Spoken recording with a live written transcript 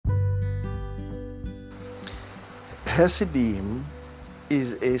Hasidim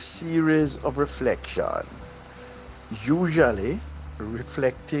is a series of reflection, usually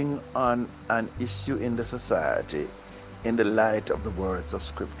reflecting on an issue in the society in the light of the words of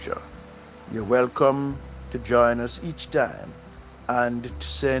Scripture. You're welcome to join us each time and to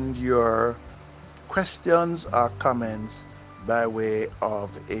send your questions or comments by way of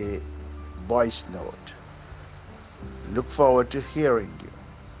a voice note. Look forward to hearing you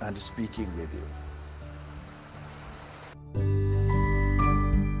and speaking with you.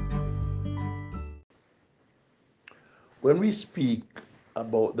 When we speak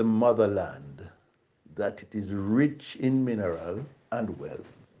about the motherland, that it is rich in mineral and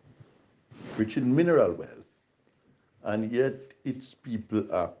wealth, rich in mineral wealth, and yet its people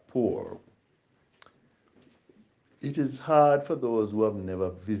are poor, it is hard for those who have never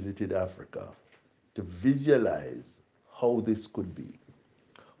visited Africa to visualize how this could be.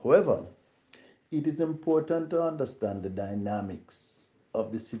 However, it is important to understand the dynamics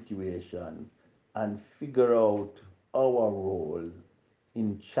of the situation and figure out our role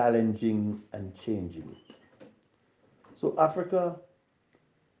in challenging and changing it. So, Africa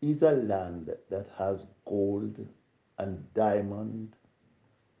is a land that has gold and diamond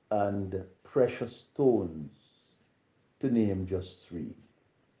and precious stones, to name just three.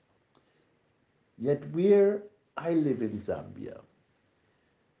 Yet, where I live in Zambia,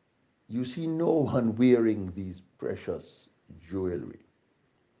 you see no one wearing these precious jewelry.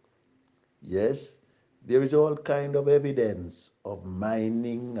 Yes, there is all kind of evidence of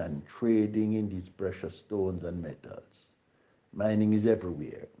mining and trading in these precious stones and metals. Mining is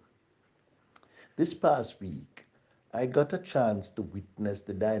everywhere. This past week, I got a chance to witness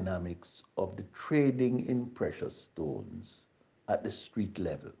the dynamics of the trading in precious stones at the street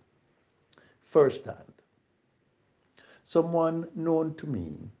level firsthand. Someone known to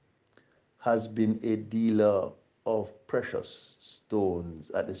me has been a dealer of precious stones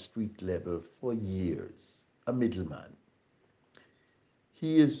at the street level for years, a middleman.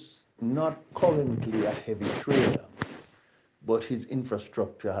 He is not currently a heavy trader, but his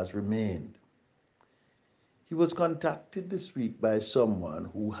infrastructure has remained. He was contacted this week by someone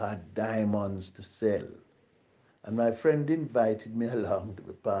who had diamonds to sell, and my friend invited me along to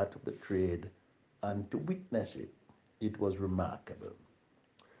be part of the trade and to witness it. It was remarkable.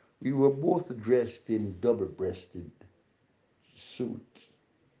 We were both dressed in double breasted suits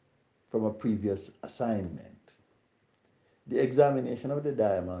from a previous assignment. The examination of the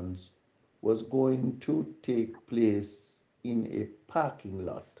diamonds was going to take place in a parking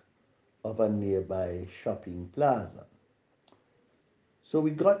lot of a nearby shopping plaza. So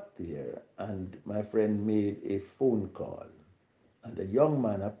we got there, and my friend made a phone call, and a young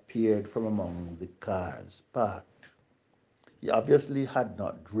man appeared from among the cars parked. He obviously had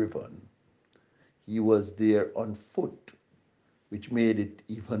not driven. He was there on foot, which made it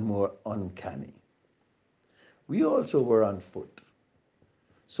even more uncanny. We also were on foot,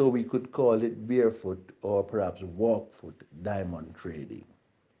 so we could call it barefoot or perhaps walkfoot diamond trading.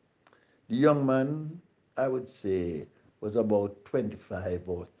 The young man, I would say, was about 25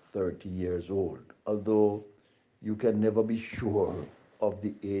 or 30 years old, although you can never be sure of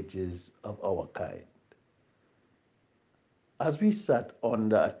the ages of our kind. As we sat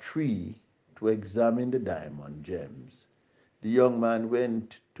under a tree to examine the diamond gems, the young man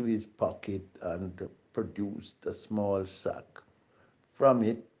went to his pocket and produced a small sack. From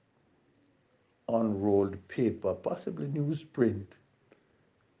it, unrolled paper, possibly newsprint,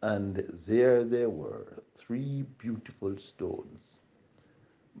 and there were three beautiful stones.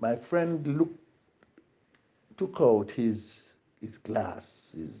 My friend took out his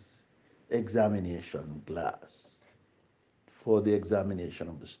glass, his examination glass, for the examination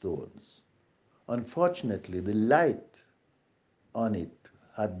of the stones. Unfortunately, the light on it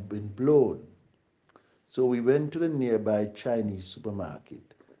had been blown, so we went to the nearby Chinese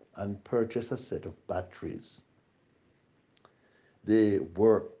supermarket and purchased a set of batteries. They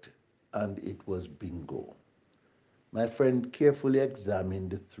worked, and it was bingo. My friend carefully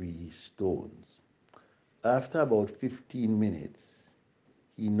examined the three stones. After about 15 minutes,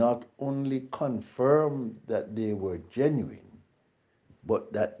 he not only confirmed that they were genuine,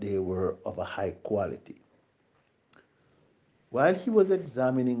 but that they were of a high quality. While he was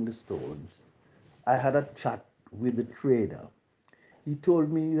examining the stones, I had a chat with the trader. He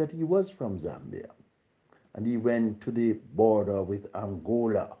told me that he was from Zambia and he went to the border with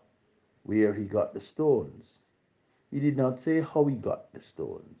Angola where he got the stones. He did not say how he got the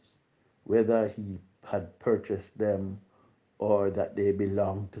stones, whether he had purchased them or that they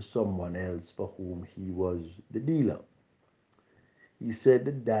belonged to someone else for whom he was the dealer. He said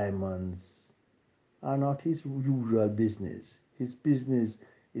the diamonds are not his usual business. His business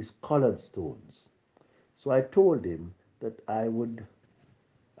is colored stones. So I told him that I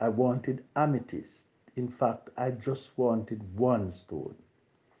wanted amethyst. In fact, I just wanted one stone.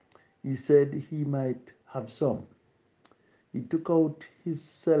 He said he might have some. He took out his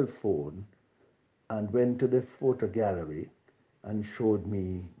cell phone and went to the photo gallery and showed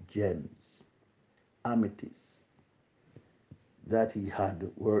me gems, amethysts that he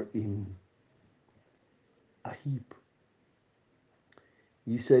had were in a heap.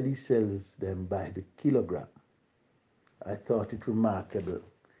 He said he sells them by the kilogram. I thought it remarkable.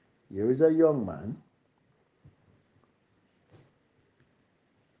 Here is a young man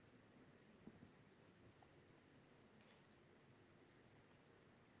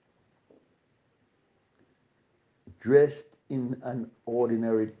dressed in an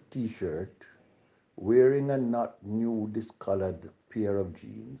ordinary t-shirt, wearing a not new discolored pair of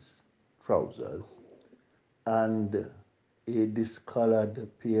jeans, trousers, and a discolored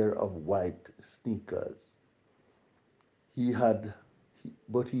pair of white sneakers. He had,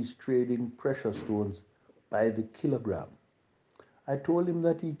 but he's trading precious stones by the kilogram. I told him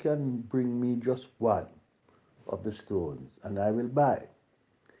that he can bring me just one of the stones and I will buy.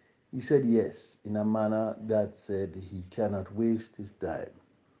 He said yes, in a manner that said he cannot waste his time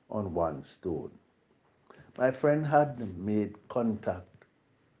on one stone. My friend had made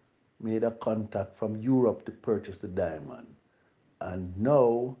a contact from Europe to purchase the diamond. And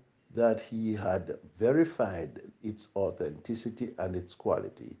now that he had verified its authenticity and its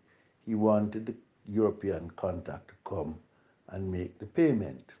quality, he wanted the European contact to come and make the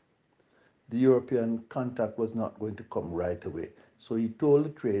payment. The European contact was not going to come right away, so he told the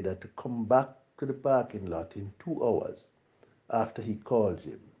trader to come back to the parking lot in 2 hours after he calls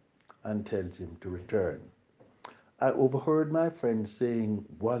him and tells him to return. I overheard my friend saying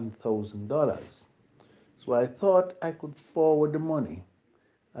 $1,000, so I thought I could forward the money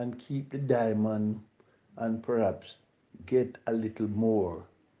and keep the diamond and perhaps get a little more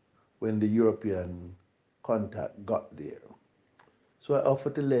when the European contact got there. So I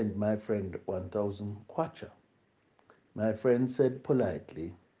offered to lend my friend 1,000 kwacha. My friend said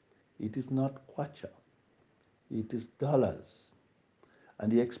politely, "It is not kwacha, it is dollars."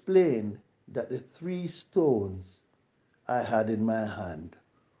 And he explained that the three stones I had in my hand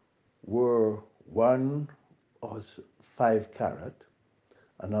were one was 5 carat,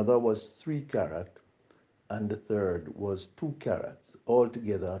 another was 3 carat, and the third was 2 carats,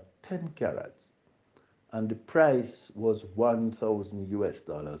 altogether 10 carats. And the price was 1,000 US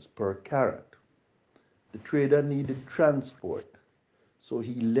dollars per carat. The trader needed transport, so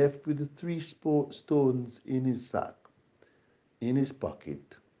he left with the three stones in his sack, in his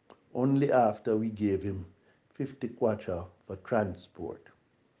pocket, only after we gave him 50 kwacha for transport.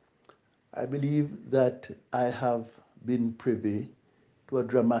 I believe that I have been privy to a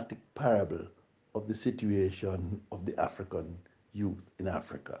dramatic parable of the situation of the African youth in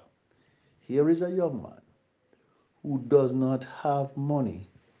Africa. Here is a young man who does not have money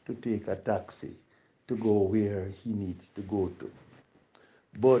to take a taxi to go where he needs to go to,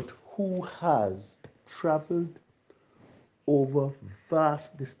 but who has traveled over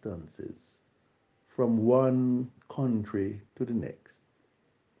vast distances from one country to the next,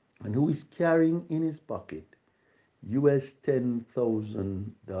 and who is carrying in his pocket US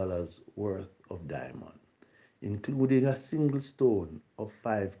 $10,000 worth of diamond, including a single stone of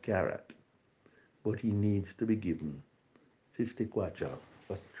 5 carat, but he needs to be given 50 kwacha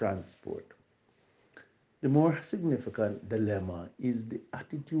for transport. The more significant dilemma is the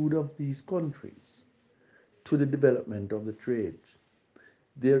attitude of these countries to the development of the trades.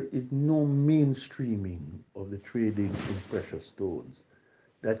 There is no mainstreaming of the trading in precious stones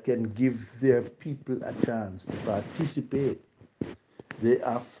that can give their people a chance to participate. They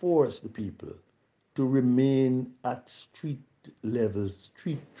are forced, the people, to remain at street levels,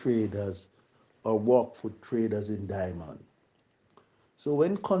 street traders or walk foot traders in diamond. So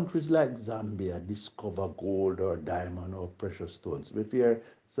when countries like Zambia discover gold or diamond or precious stones, we fear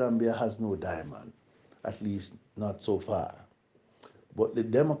Zambia has no diamond, at least not so far. But the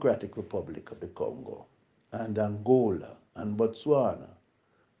Democratic Republic of the Congo and Angola and Botswana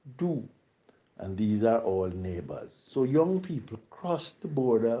do, and these are all neighbors. So young people cross the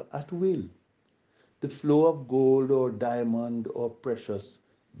border at will. The flow of gold or diamond or precious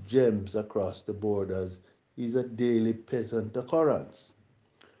gems across the borders is a daily peasant occurrence.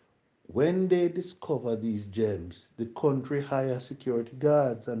 When they discover these gems, the country hires security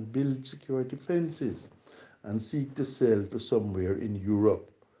guards and builds security fences and seek to sell to somewhere in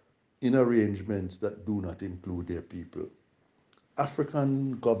Europe in arrangements that do not include their people.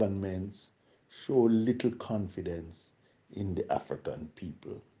 African governments show little confidence in the African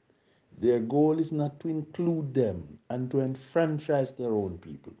people. Their goal is not to include them and to enfranchise their own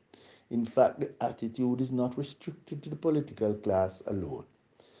people. In fact, the attitude is not restricted to the political class alone.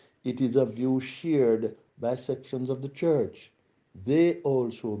 It is a view shared by sections of the church. They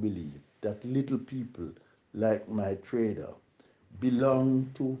also believe that little people like my trader belong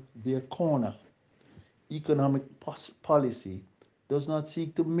to their corner. Economic policy does not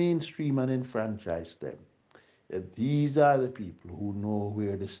seek to mainstream and enfranchise them. These are the people who know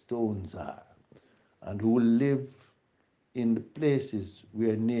where the stones are and who live in the places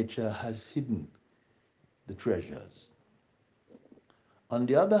where nature has hidden the treasures. On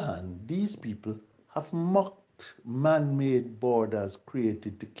the other hand, these people have mocked man made borders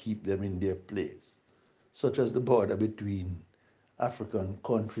created to keep them in their place, such as the border between African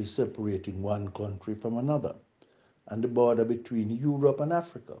countries separating one country from another, and the border between Europe and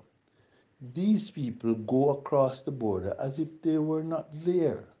Africa. These people go across the border as if they were not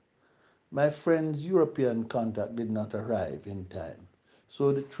there. My friend's European contact did not arrive in time,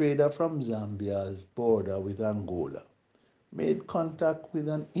 so the trader from Zambia's border with Angola made contact with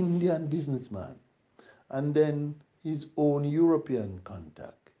an Indian businessman and then his own European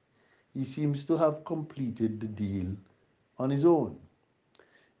contact. He seems to have completed the deal on his own.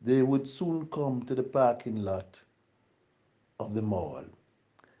 They would soon come to the parking lot of the mall.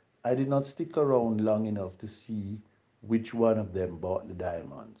 I did not stick around long enough to see which one of them bought the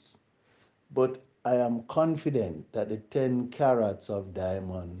diamonds. But I am confident that the 10 carats of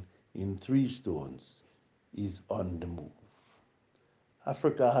diamond in 3 stones is on the move.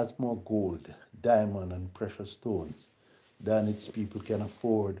 Africa has more gold, diamond, and precious stones than its people can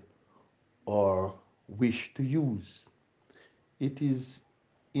afford or wish to use. It is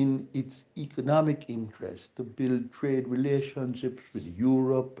in its economic interest to build trade relationships with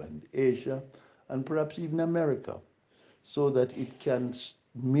Europe and Asia and perhaps even America so that it can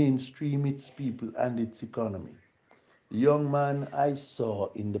mainstream its people and its economy. The young man I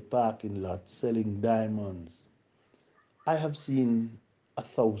saw in the parking lot selling diamonds, I have seen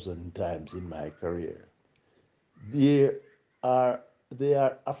 1,000 times in my career. They are, they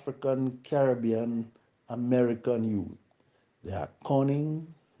are African, Caribbean, American youth. They are cunning,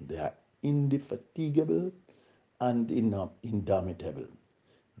 they are indefatigable, and indomitable.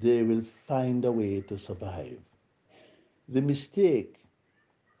 They will find a way to survive. The mistake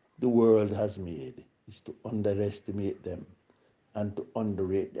the world has made is to underestimate them and to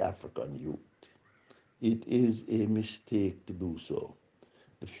underrate the African youth. It is a mistake to do so.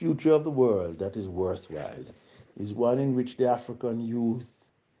 The future of the world that is worthwhile is one in which the African youth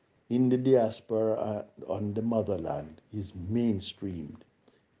in the diaspora on the motherland is mainstreamed,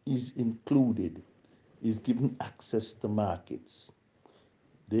 is included, is given access to markets.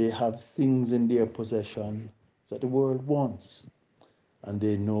 They have things in their possession that the world wants, and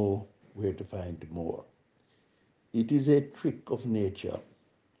they know where to find more. It is a trick of nature,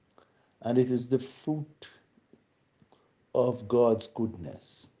 and it is the fruit of God's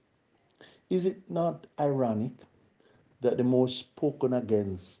goodness. Is it not ironic that the most spoken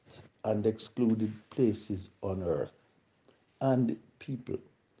against and excluded places on earth and people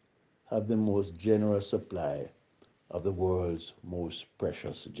have the most generous supply of the world's most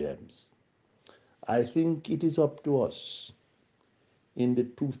precious gems? I think it is up to us in the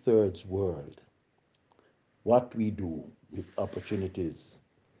two-thirds world what we do with opportunities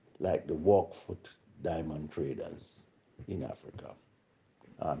like the Walkfoot diamond traders in Africa.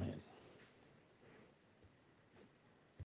 Amen.